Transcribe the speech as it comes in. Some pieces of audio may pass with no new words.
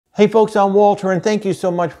Hey folks, I'm Walter and thank you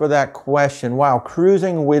so much for that question. Wow,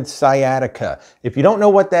 cruising with sciatica. If you don't know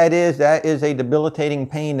what that is a debilitating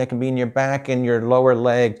pain that can be in your back and your lower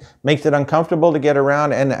leg. Makes it uncomfortable to get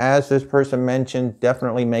around, and as this person mentioned,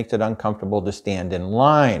 definitely makes it uncomfortable to stand in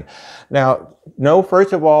line. Now, know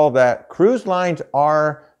first of all that cruise lines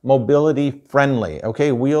are mobility friendly.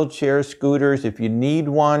 Okay, wheelchairs, scooters, if you need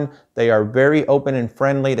one, they are very open and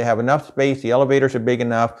friendly. They have enough space. The elevators are big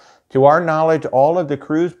enough. To our knowledge, all of the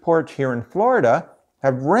cruise ports here in Florida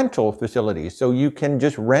have rental facilities, so you can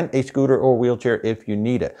just rent a scooter or wheelchair if you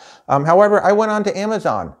need it. However, I went on to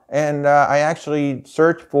Amazon and I actually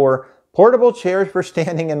searched for portable chairs for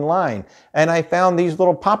standing in line. And I found these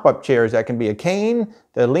little pop-up chairs that can be a cane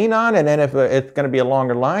to lean on, and then if it's going to be a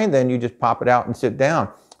longer line, then you just pop it out and sit down.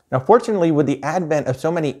 Now, fortunately, with the advent of so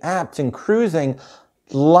many apps and cruising,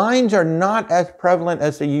 lines are not as prevalent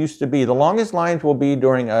as they used to be. The longest lines will be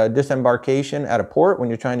during a disembarkation at a port when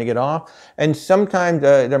you're trying to get off, and sometimes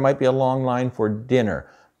there might be a long line for dinner.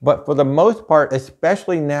 But for the most part,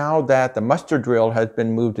 especially now that the muster drill has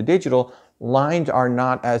been moved to digital, lines are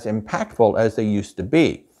not as impactful as they used to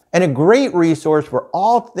be. And a great resource for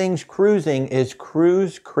all things cruising is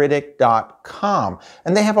cruisecritic.com.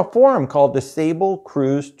 And they have a forum called Disabled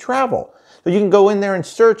Cruise Travel. So you can go in there and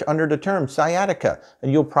search under the term sciatica,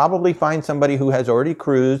 and you'll probably find somebody who has already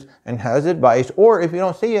cruised and has advice, or if you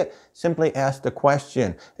don't see it, simply ask the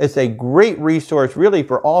question. It's a great resource really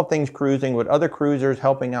for all things cruising, with other cruisers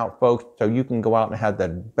helping out folks so you can go out and have the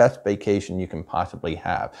best vacation you can possibly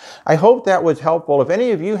have. I hope that was helpful. If any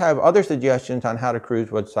of you have other suggestions on how to cruise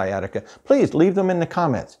with sciatica, please leave them in the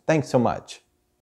comments. Thanks so much.